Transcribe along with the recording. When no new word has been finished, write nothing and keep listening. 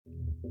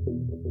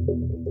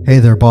Hey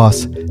there,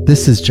 boss.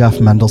 This is Jeff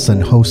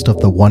Mendelson, host of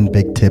the One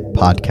Big Tip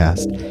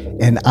podcast,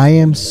 and I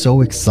am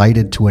so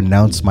excited to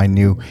announce my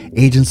new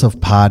Agents of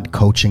Pod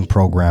coaching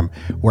program,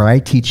 where I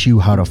teach you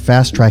how to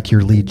fast track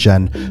your lead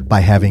gen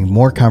by having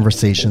more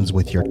conversations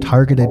with your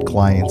targeted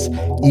clients,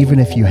 even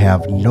if you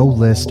have no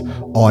list,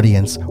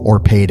 audience, or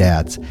paid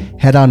ads.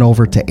 Head on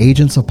over to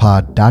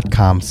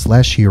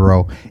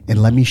agentsofpod.com/hero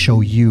and let me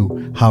show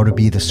you how to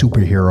be the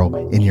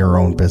superhero in your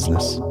own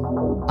business.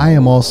 I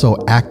am also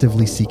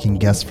actively seeking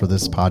guests for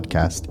this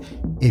podcast.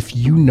 If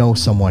you know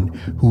someone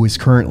who is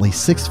currently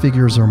 6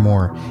 figures or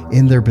more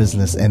in their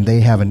business and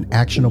they have an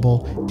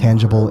actionable,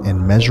 tangible,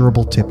 and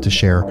measurable tip to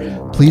share,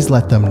 please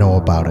let them know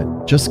about it.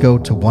 Just go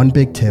to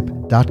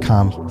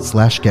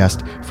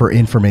onebigtip.com/guest for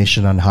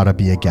information on how to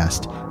be a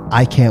guest.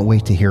 I can't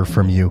wait to hear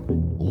from you.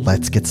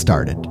 Let's get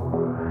started.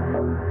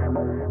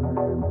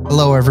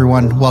 Hello,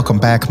 everyone. Welcome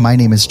back. My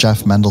name is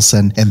Jeff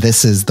Mendelson, and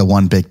this is the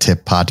One Big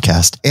Tip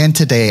podcast. And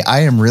today I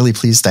am really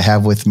pleased to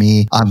have with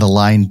me on the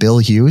line Bill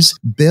Hughes.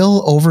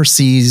 Bill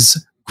oversees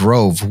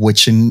Grove,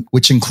 which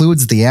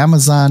includes the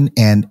Amazon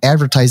and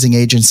advertising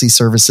agency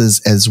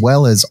services, as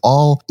well as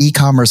all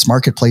e-commerce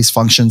marketplace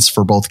functions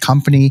for both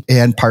company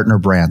and partner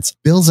brands.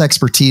 Bill's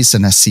expertise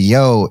in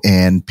SEO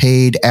and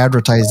paid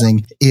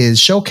advertising is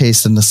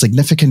showcased in the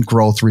significant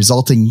growth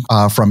resulting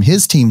from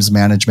his team's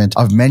management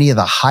of many of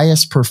the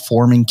highest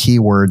performing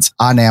keywords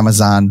on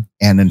Amazon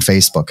and in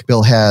Facebook.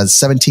 Bill has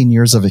 17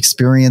 years of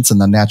experience in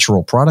the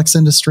natural products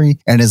industry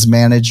and has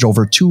managed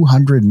over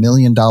 $200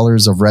 million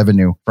of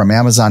revenue from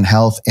Amazon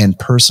Health and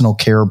personal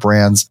care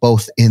brands,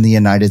 both in the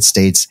United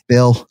States.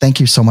 Bill, thank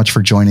you so much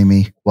for joining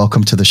me.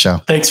 Welcome to the show.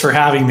 Thanks for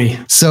having me.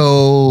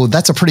 So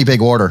that's a pretty big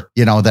order,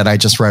 that I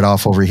just read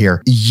off over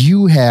here.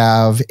 You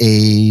have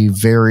a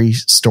very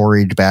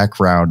storied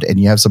background and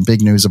you have some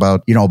big news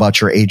about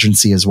your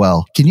agency as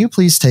well. Can you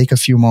please take a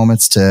few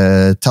moments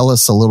to tell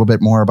us a little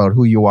bit more about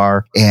who you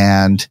are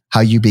and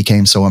how you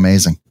became so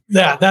amazing?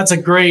 Yeah, that's a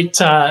great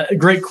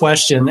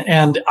question.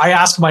 And I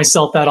ask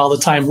myself that all the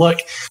time. Look,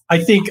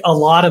 I think a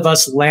lot of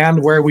us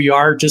land where we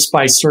are just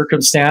by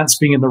circumstance,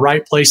 being in the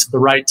right place at the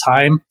right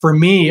time. For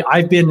me,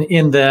 I've been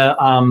in the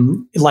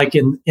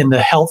in the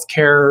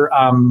healthcare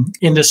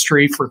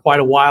industry for quite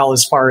a while,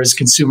 as far as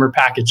consumer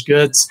packaged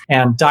goods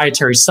and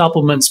dietary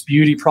supplements,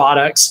 beauty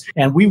products,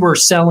 and we were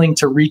selling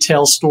to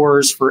retail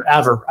stores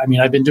forever. I mean,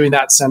 I've been doing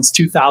that since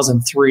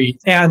 2003,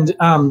 and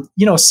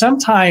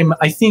sometime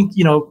I think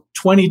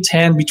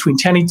 2010, between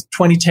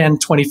 2010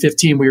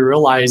 2015, we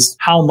realized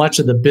how much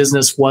of the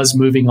business was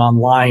moving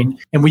online.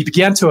 And we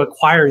began to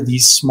acquire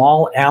these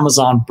small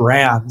Amazon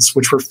brands,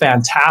 which were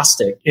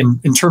fantastic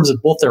in terms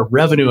of both their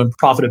revenue and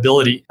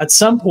profitability. At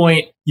some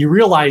point, you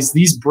realize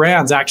these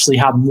brands actually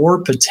have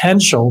more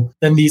potential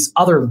than these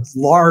other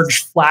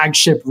large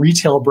flagship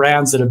retail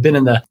brands that have been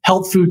in the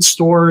health food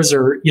stores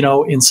or,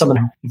 in some of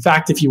them. In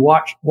fact, if you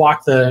walk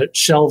the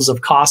shelves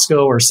of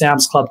Costco or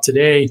Sam's Club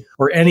today,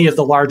 or any of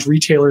the large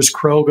retailers,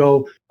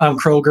 Kroger,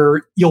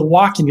 you'll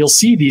walk and you'll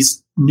see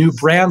these new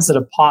brands that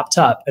have popped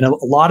up. And a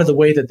lot of the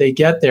way that they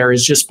get there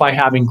is just by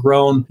having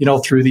grown,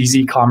 through these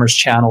e-commerce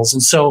channels.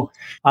 And so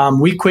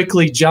we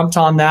quickly jumped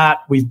on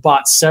that. We've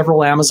bought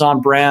several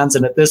Amazon brands.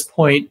 And at this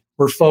point,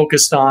 we're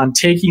focused on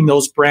taking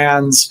those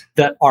brands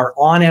that are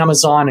on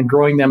Amazon and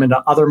growing them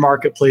into other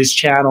marketplace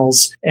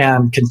channels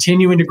and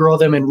continuing to grow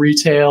them in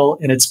retail.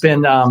 And it's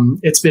been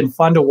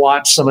fun to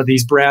watch some of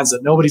these brands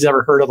that nobody's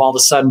ever heard of all of a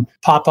sudden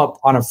pop up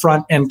on a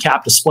front end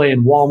cap display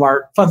in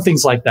Walmart, fun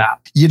things like that.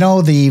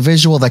 The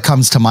visual that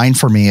comes to mind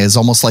for me is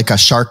almost like a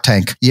Shark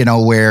Tank,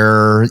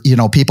 where,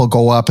 people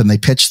go up and they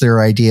pitch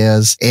their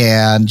ideas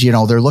and,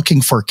 they're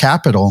looking for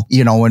capital,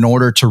 in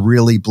order to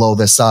really blow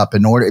this up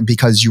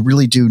because you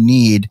really do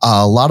need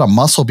a lot of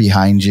muscle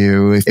behind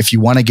you if you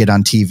want to get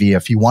on TV,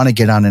 if you want to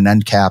get on an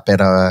end cap at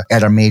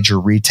a major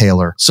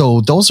retailer.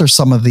 So those are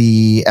some of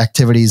the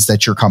activities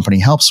that your company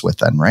helps with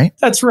then, right?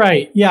 That's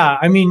right. Yeah.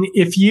 I mean,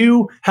 if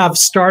you have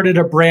started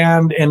a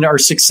brand and are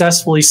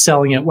successfully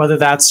selling it, whether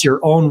that's your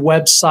own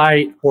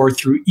website or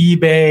through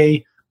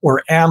eBay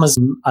or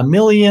Amazon, 1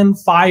 million,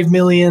 5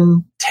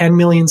 million, 10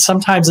 million,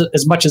 sometimes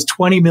as much as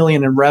 20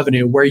 million in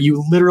revenue, where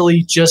you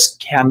literally just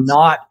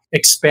cannot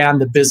expand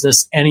the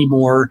business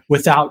anymore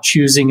without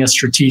choosing a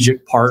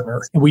strategic partner.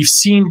 And we've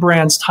seen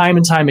brands time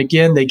and time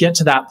again, they get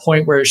to that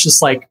point where it's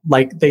just like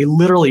they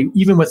literally,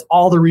 even with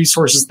all the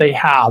resources they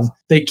have,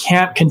 they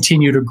can't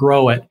continue to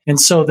grow it.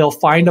 And so they'll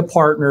find a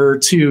partner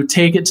to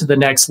take it to the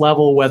next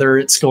level, whether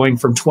it's going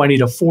from 20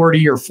 to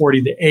 40 or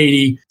 40 to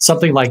 80,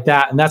 something like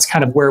that. And that's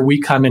kind of where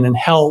we come in and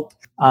help.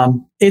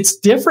 It's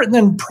different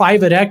than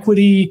private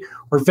equity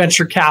or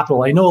venture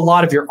capital. I know a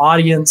lot of your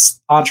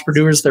audience,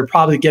 entrepreneurs, they're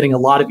probably getting a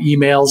lot of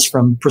emails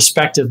from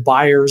prospective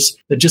buyers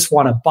that just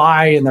want to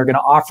buy, and they're going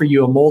to offer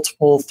you a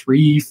multiple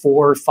 3,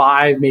 4,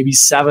 5, maybe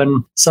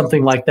 7,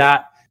 something like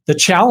that. The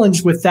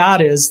challenge with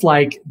that is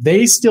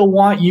they still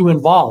want you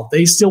involved.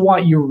 They still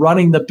want you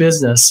running the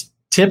business.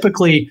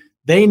 Typically,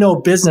 they know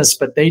business,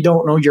 but they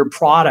don't know your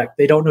product.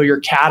 They don't know your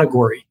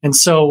category. And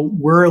so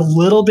we're a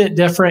little bit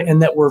different in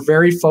that we're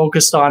very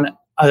focused on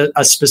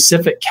a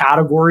specific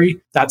category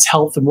That's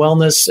health and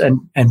wellness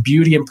and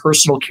beauty and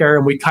personal care.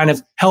 And we kind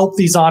of help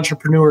these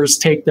entrepreneurs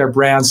take their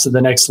brands to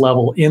the next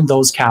level in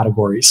those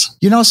categories.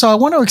 So I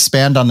want to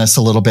expand on this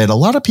a little bit. A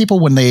lot of people,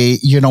 when they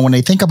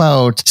think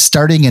about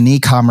starting an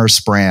e-commerce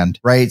brand,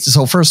 right?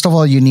 So first of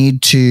all, you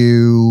need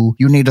to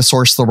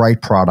source the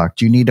right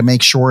product. You need to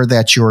make sure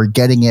that you're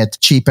getting it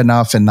cheap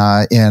enough and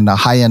in a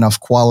high enough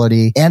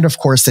quality. And of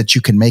course, that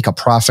you can make a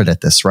profit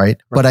at this, right?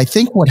 But I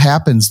think what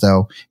happens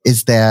though,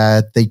 is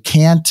that they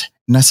can't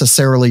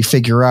necessarily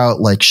figure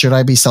out, like, should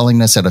I be selling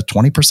this at a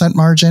 20%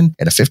 margin,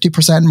 at a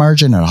 50%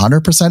 margin, at a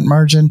 100%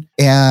 margin?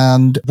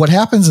 And what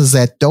happens is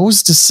that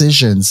those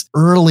decisions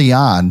early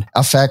on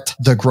affect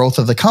the growth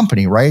of the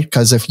company, right?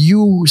 Because if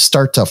you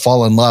start to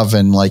fall in love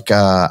and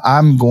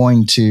I'm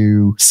going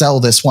to sell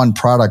this one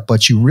product,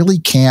 but you really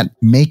can't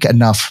make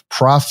enough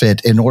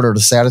profit in order to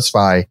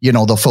satisfy,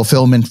 the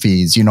fulfillment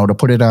fees, to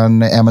put it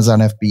on Amazon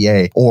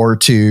FBA or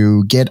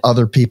to get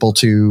other people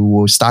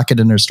to stock it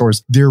in their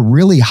stores, they're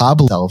really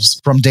hobbling themselves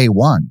from day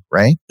one,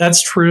 right?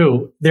 That's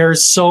true.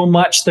 There's so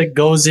much that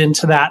goes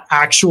into that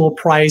actual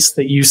price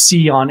that you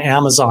see on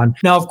Amazon.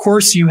 Now, of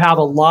course, you have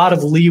a lot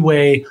of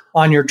leeway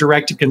on your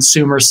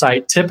direct-to-consumer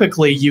site.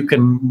 Typically, you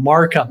can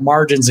mark up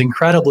margins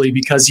incredibly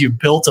because you've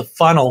built a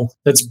funnel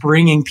that's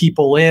bringing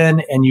people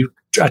in and you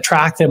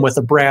attract them with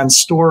a brand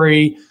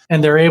story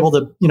and they're able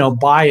to,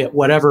 buy at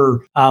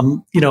whatever,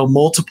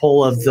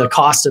 multiple of the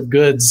cost of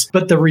goods.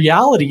 But the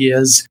reality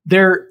is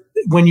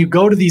when you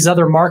go to these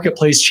other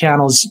marketplace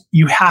channels,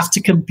 you have to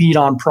compete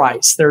on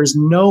price. There's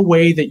no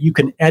way that you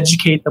can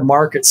educate the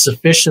market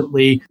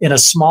sufficiently in a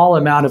small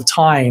amount of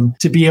time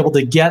to be able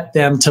to get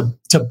them to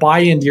buy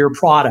into your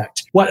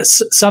product. What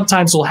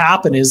sometimes will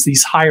happen is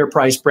these higher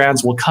priced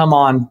brands will come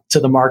on to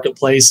the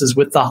marketplaces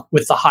with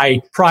the high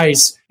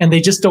price, and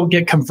they just don't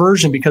get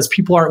conversion because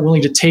people aren't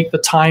willing to take the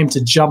time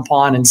to jump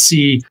on and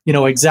see,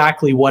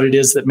 exactly what it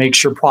is that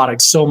makes your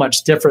product so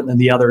much different than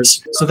the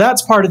others. So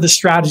that's part of the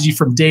strategy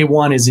from day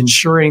one, is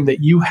ensuring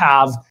that you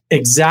have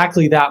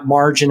exactly that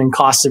margin and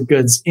cost of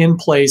goods in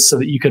place so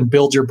that you can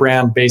build your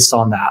brand based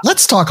on that.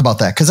 Let's talk about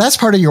that, because that's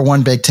part of your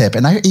one big tip.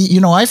 And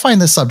I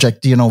find this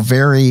subject,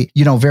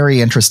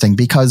 very interesting,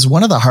 because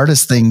one of the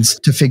hardest things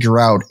to figure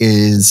out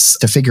is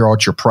to figure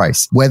out your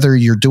price, whether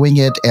you're doing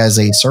it as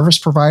a service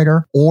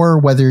provider or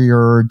whether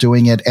you're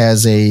doing it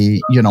as a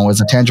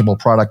tangible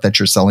product that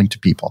you're selling to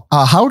people.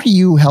 How do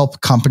you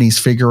help companies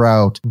figure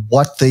out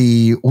what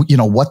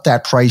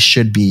that price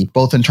should be,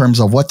 both in terms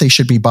of what they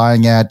should be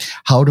buying at,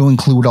 how to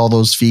include all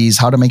those fees,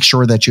 how to make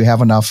sure that you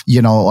have enough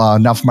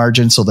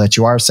margin so that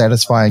you are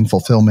satisfying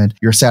fulfillment,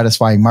 you're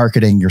satisfying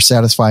marketing, you're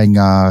satisfying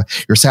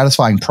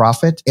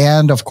profit,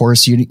 and of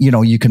course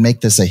you can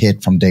make this a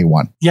hit from day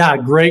one? Yeah,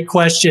 great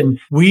question.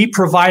 We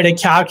provide a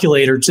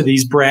calculator to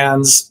these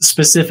brands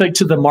specific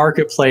to the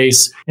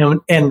marketplace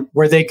and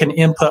where they can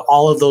input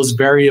all of those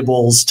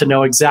variables to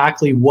know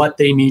exactly what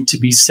they need to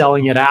be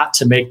selling it at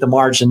to make the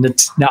margin.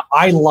 Now,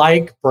 I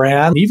like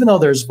brand, even though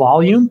there's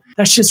volume,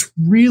 that's just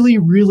really,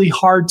 really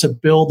hard to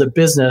build a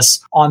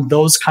business on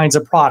those kinds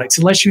of products,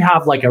 unless you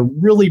have like a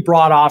really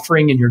broad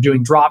offering and you're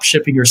doing drop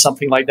shipping or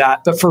something like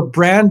that. But for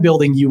brand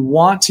building, you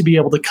want to be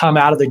able to come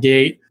out of the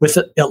gate with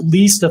at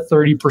least a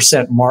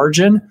 30%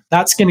 margin.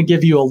 That's going to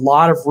give you a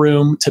lot of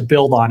room to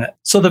build on it.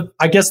 So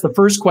I guess the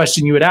first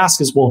question you would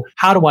ask is, well,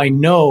 how do I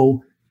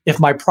know if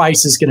my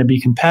price is going to be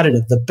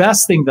competitive? The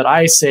best thing that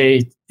I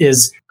say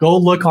is go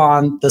look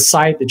on the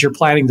site that you're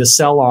planning to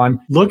sell on.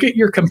 Look at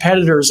your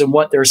competitors and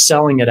what they're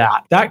selling it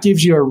at. That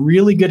gives you a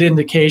really good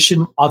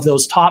indication of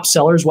those top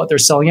sellers, what they're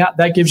selling at.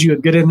 That gives you a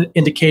good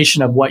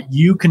indication of what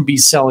you can be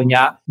selling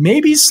at,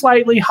 maybe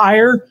slightly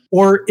higher.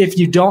 Or if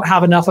you don't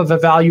have enough of a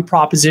value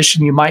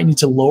proposition, you might need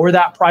to lower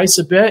that price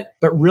a bit.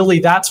 But really,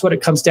 that's what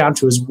it comes down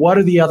to, is what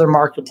are the other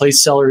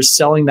marketplace sellers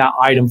selling that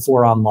item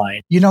for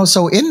online?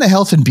 So in the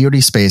health and beauty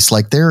space,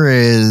 there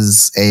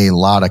is a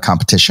lot of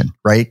competition,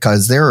 right?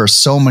 Because there are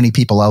so many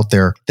people out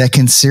there that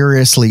can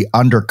seriously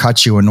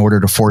undercut you in order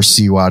to force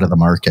you out of the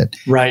market.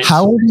 Right.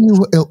 How do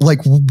you,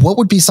 what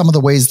would be some of the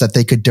ways that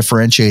they could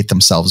differentiate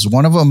themselves?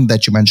 One of them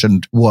that you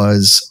mentioned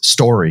was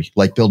story,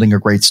 like building a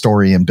great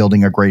story and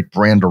building a great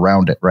brand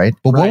around it, right?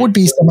 But what would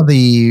be some of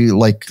the,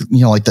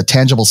 the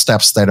tangible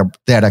steps that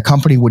a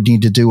company would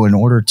need to do in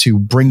order to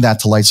bring that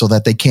to light so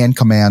that they can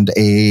command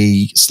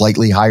a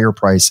slightly higher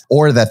price,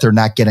 or that they're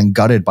not getting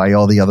gutted by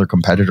all the other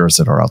competitors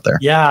that are out there?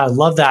 Yeah, I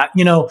love that.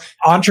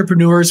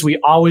 Entrepreneurs, we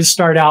always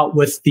start out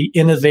with the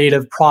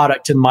innovative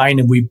product in mind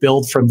and we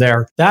build from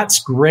there. That's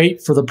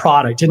great for the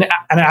product. And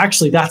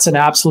actually, that's an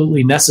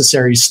absolutely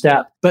necessary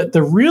step. But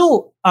the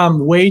real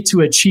way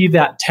to achieve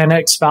that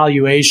 10x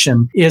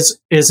valuation is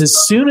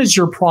as soon as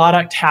your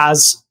product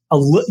has a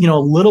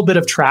little bit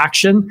of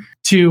traction,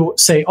 to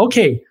say,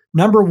 okay,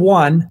 number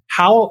one,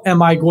 how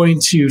am I going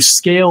to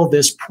scale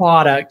this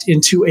product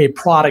into a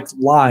product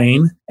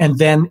line and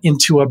then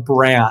into a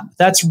brand?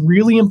 That's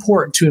really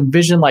important to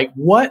envision. Like,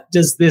 what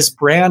does this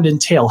brand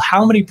entail?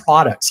 How many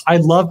products? I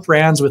love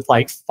brands with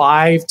like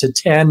 5 to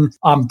 10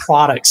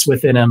 products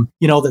within them,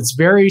 that's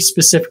very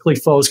specifically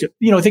focused.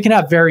 They can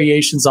have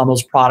variations on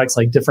those products,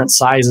 like different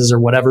sizes or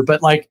whatever,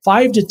 but like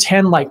 5 to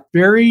 10, like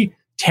very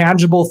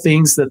tangible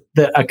things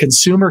that a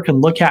consumer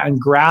can look at and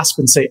grasp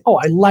and say, oh,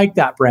 I like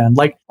that brand.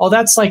 Like, oh,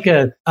 that's like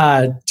a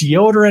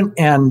deodorant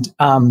and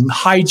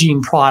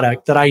hygiene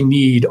product that I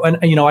need.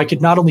 And, I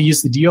could not only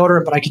use the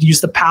deodorant, but I could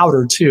use the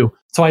powder too.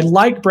 So I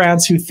like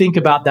brands who think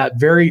about that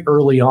very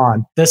early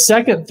on. The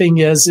second thing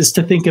is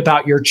to think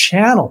about your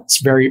channels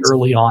very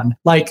early on.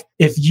 Like,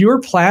 if you're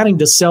planning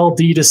to sell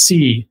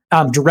D2C,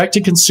 direct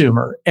to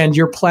consumer, and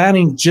you're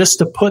planning just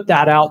to put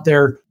that out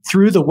there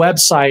through the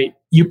website,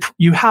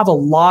 you have a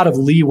lot of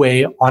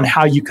leeway on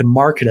how you can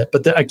market it.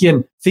 But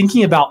again,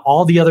 thinking about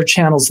all the other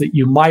channels that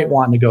you might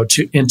want to go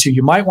into,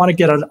 you might want to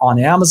get it on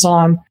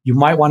Amazon. You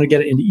might want to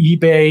get it in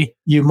eBay.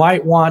 You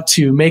might want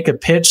to make a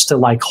pitch to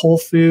like Whole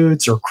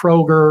Foods or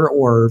Kroger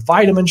or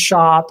Vitamin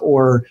Shop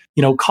or,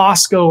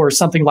 Costco or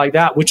something like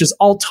that, which is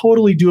all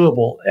totally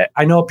doable.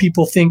 I know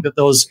people think that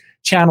those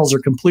channels are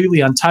completely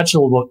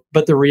untouchable,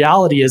 but the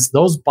reality is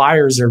those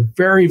buyers are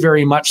very,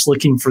 very much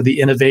looking for the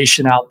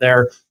innovation out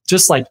there,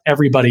 just like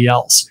everybody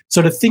else.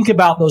 So to think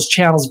about those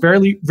channels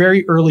very,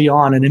 very early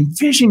on and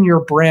envision your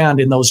brand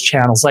in those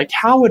channels. Like,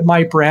 how would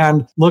my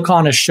brand look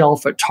on a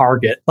shelf at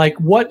Target? Like,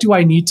 what do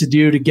I need to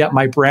do to get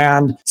my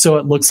brand so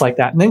it looks like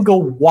that? And then go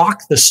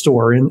walk the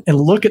store and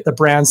look at the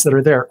brands that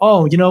are there.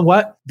 Oh, you know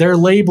what? Their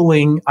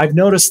labeling, I've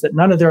noticed that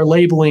none of their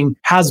labeling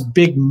has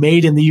big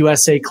Made in the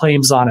USA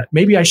claims on it.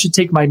 Maybe I should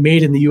take my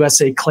Made in the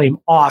USA claim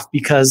off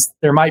because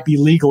there might be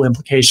legal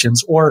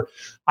implications. Or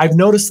I've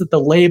noticed that the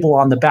label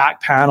on the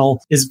back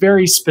panel is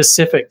very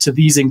specific to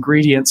these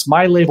ingredients.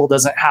 My label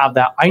doesn't have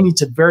that. I need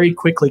to very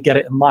quickly get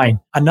it in line.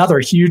 Another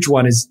huge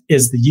one is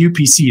the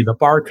UPC, the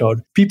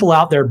barcode. People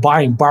out there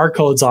buying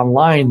barcodes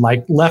online,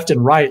 like left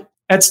and right.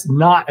 That's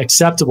not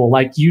acceptable.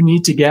 Like, you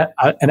need to get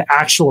an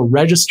actual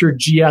registered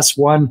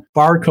GS1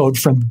 barcode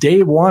from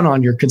day one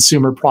on your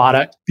consumer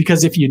product,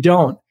 because if you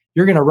don't,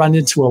 you're going to run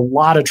into a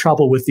lot of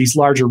trouble with these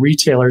larger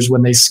retailers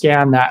when they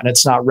scan that and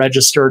it's not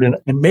registered and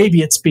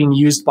maybe it's being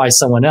used by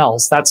someone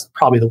else. That's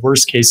probably the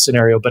worst case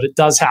scenario, but it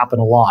does happen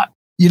a lot.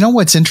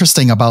 What's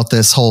interesting about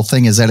this whole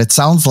thing is that it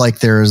sounds like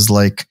there's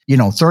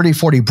 30,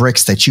 40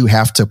 bricks that you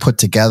have to put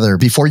together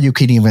before you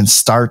can even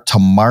start to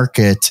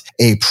market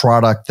a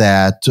product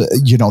that,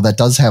 that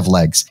does have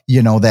legs,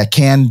 that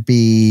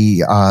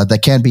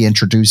can be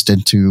introduced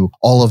into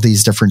all of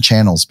these different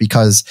channels,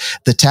 because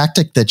the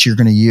tactic that you're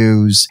going to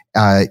use,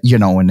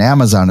 in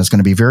Amazon is going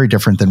to be very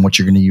different than what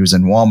you're going to use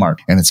in Walmart.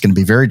 And it's going to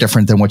be very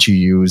different than what you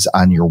use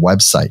on your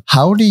website.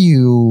 How do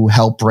you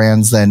help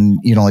brands then,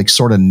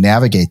 sort of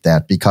navigate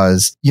that?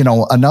 Because,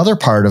 another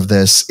part of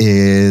this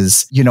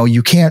is,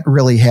 you can't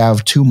really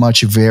have too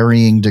much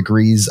varying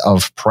degrees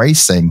of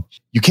pricing.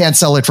 You can't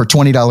sell it for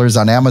 $20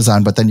 on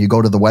Amazon, but then you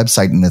go to the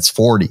website and it's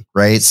 $40,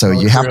 right? So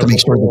you have to make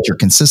sure that you're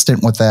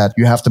consistent with that.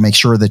 You have to make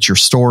sure that your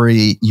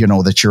story,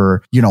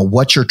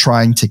 what you're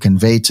trying to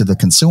convey to the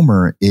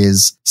consumer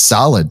is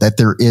solid, that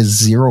there is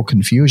zero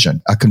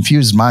confusion. A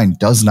confused mind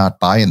does not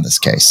buy in this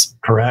case.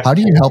 Correct. How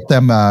do you help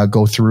them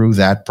go through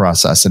that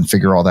process and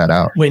figure all that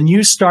out? When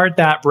you start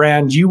that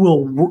brand, you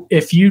will,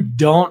 if you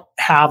don't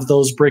have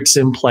those bricks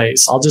in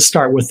place, I'll just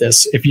start with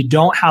this. If you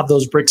don't have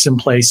those bricks in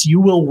place,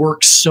 you will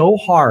work so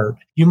hard.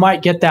 You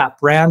might get that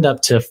brand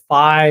up to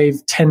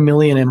 5-10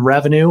 million in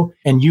revenue,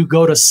 and you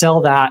go to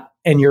sell that,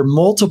 and your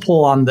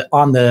multiple on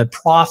the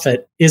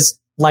profit is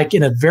like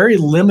in a very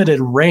limited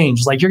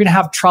range. Like, you're going to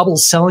have trouble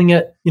selling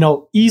it,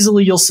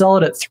 easily you'll sell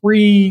it at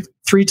three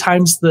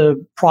times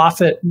the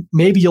profit.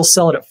 Maybe you'll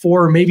sell it at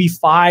 4, maybe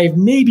 5,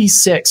 maybe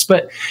 6.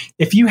 But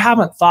if you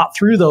haven't thought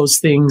through those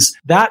things,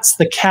 that's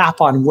the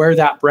cap on where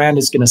that brand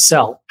is going to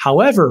sell.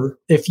 However,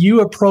 if you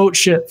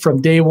approach it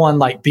from day one,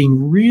 like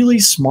being really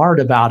smart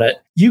about it,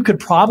 you could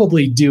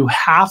probably do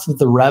half of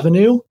the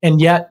revenue, and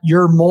yet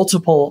your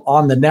multiple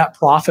on the net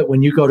profit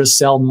when you go to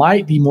sell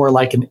might be more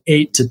like an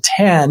 8 to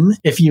 10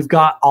 if you've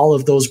got all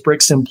of those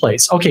bricks in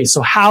place. Okay,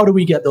 so how do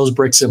we get those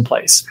bricks in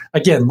place?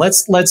 Again,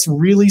 let's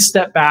really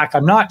step back.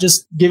 I'm not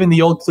just giving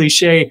the old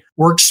cliche,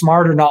 work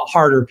smarter, not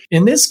harder.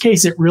 In this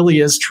case, it really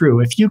is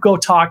true. If you go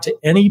talk to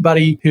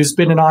anybody who's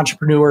been an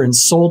entrepreneur and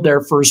sold their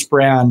first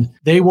brand,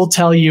 they will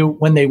tell you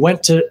when they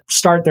went to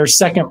start their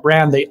second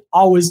brand, they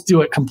always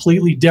do it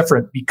completely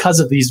different because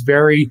of these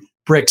very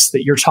bricks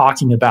that you're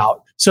talking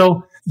about.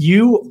 So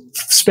you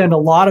spend a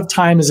lot of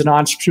time as an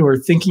entrepreneur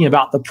thinking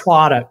about the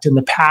product and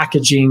the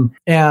packaging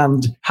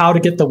and how to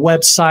get the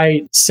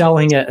website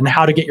selling it and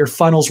how to get your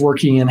funnels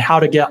working and how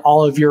to get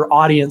all of your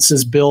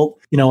audiences built,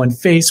 in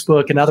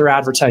Facebook and other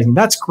advertising.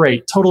 That's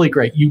great. Totally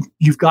great.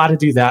 You've got to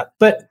do that.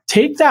 But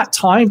take that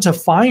time to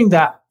find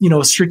that,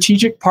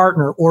 strategic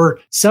partner or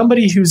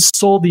somebody who's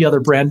sold the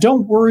other brand.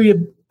 Don't worry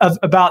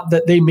about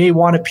that they may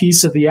want a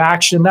piece of the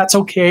action. That's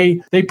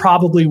okay. They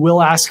probably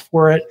will ask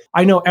for it.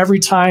 I know every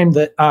time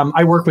that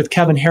I work with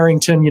Kevin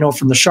Harrington,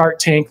 from the Shark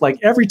Tank, like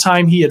every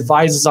time he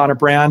advises on a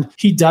brand,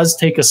 he does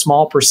take a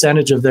small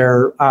percentage of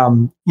their,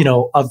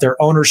 of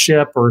their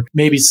ownership or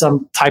maybe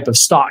some type of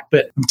stock.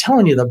 But I'm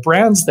telling you, the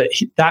brands that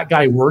that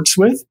guy works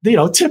with,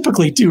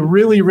 typically do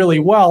really, really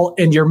well.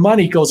 And your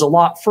money goes a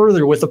lot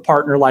further with a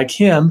partner like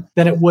him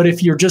than it would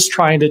if you're just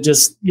trying to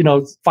just,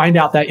 find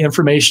out that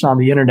information on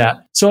the internet.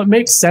 So it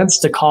makes sense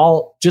to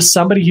call just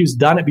somebody who's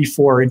done it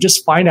before and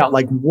just find out,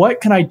 like,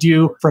 what can I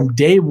do from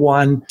day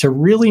one to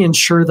really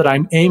ensure that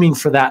I'm aiming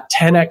for that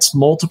 10x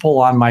multiple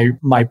on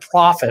my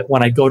profit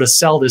when I go to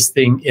sell this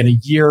thing in a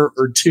year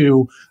or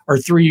 2 or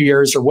 3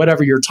 years or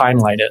whatever your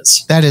timeline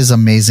is. That is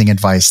amazing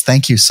advice.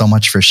 Thank you so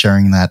much for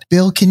sharing that.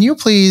 Bill, can you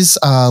please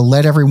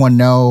let everyone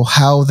know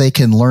how they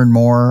can learn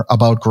more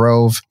about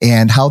Grove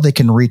and how they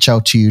can reach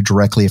out to you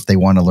directly if they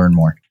want to learn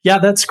more? Yeah,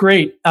 that's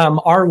great.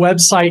 Our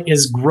website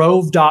is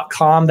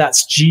grove.com.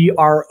 That's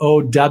GROWVE.com.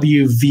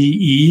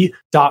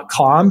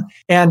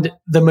 And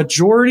the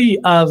majority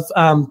of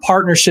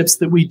partnerships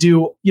that we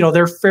do,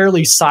 they're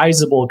fairly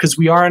sizable because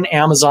we are an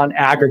Amazon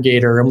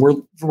aggregator, and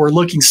we're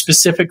looking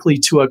specifically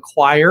to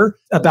acquire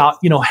about,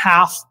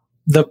 half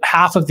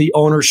of the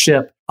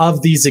ownership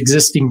of these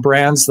existing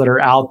brands that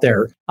are out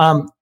there.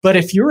 But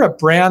if you're a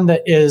brand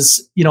that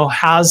is,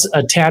 has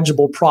a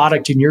tangible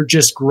product and you're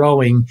just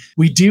growing,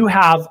 we do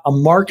have a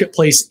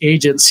marketplace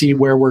agency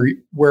where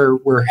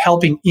we're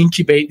helping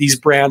incubate these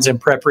brands in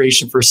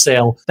preparation for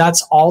sale.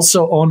 That's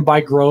also owned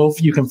by Grove.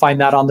 You can find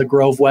that on the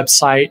Grove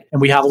website. And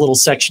we have a little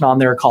section on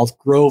there called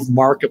Grove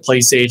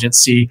Marketplace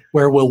Agency,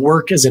 where we'll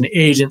work as an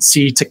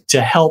agency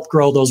to help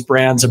grow those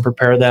brands and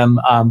prepare them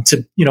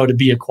to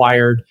be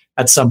acquired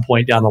at some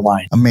point down the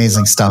line.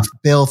 Amazing stuff.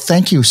 Bill,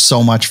 thank you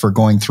so much for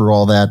going through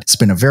all that. It's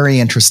been a very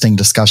interesting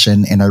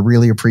discussion, and I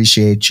really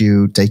appreciate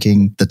you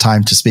taking the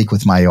time to speak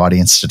with my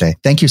audience today.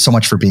 Thank you so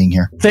much for being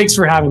here. Thanks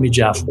for having me,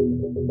 Jeff.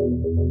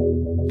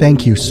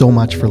 Thank you so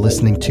much for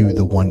listening to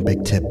the One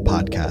Big Tip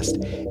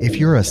podcast. If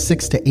you're a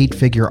 6 to 8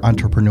 figure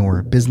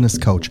entrepreneur, business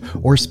coach,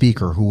 or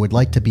speaker who would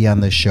like to be on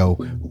this show,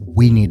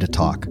 we need to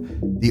talk.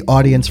 The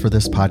audience for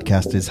this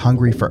podcast is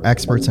hungry for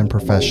experts and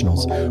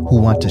professionals who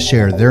want to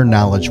share their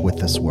knowledge with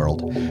this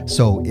world.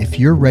 So if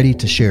you're ready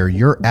to share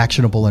your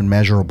actionable and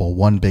measurable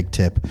One Big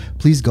Tip,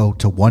 please go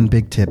to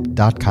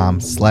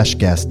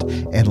onebigtip.com/guest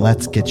and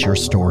let's get your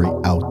story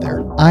out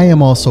there. I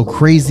am also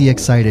crazy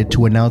excited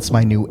to announce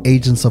my new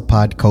Agents of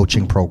Pod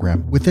coaching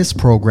program. With this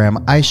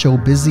program, I show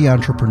busy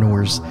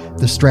entrepreneurs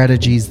the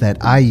strategies that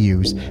I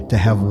use to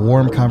have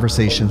warm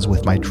conversations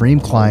with my dream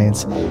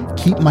clients,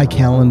 keep my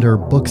calendar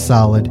booked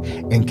solid,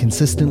 and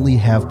consistently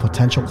have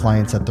potential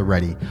clients at the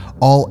ready,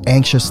 all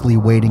anxiously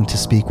waiting to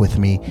speak with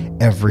me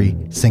every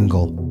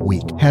single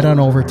week. Head on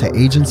over to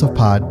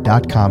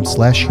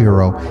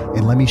agentsofpod.com/hero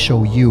and let me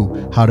show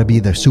you how to be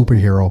the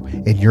superhero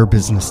in your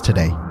business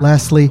today.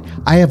 Lastly,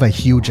 I have a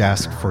huge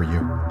ask for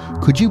you.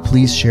 Could you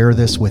please share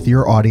this with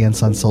your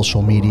audience on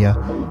social media?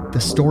 The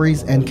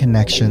stories and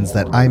connections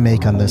that I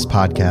make on this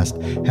podcast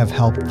have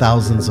helped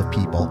thousands of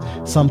people,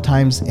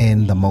 sometimes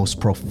in the most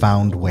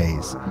profound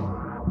ways.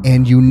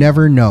 And you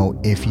never know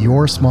if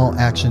your small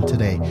action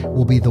today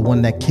will be the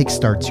one that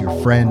kickstarts your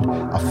friend,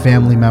 a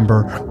family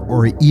member,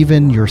 or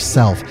even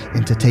yourself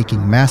into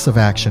taking massive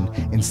action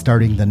and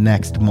starting the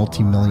next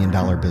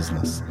multi-million-dollar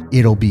business.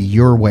 It'll be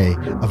your way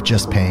of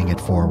just paying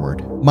it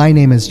forward. My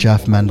name is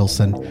Jeff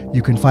Mendelson.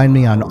 You can find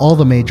me on all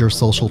the major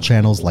social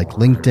channels like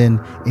LinkedIn,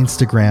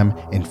 Instagram,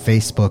 and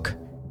Facebook.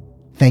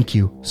 Thank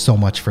you so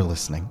much for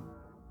listening.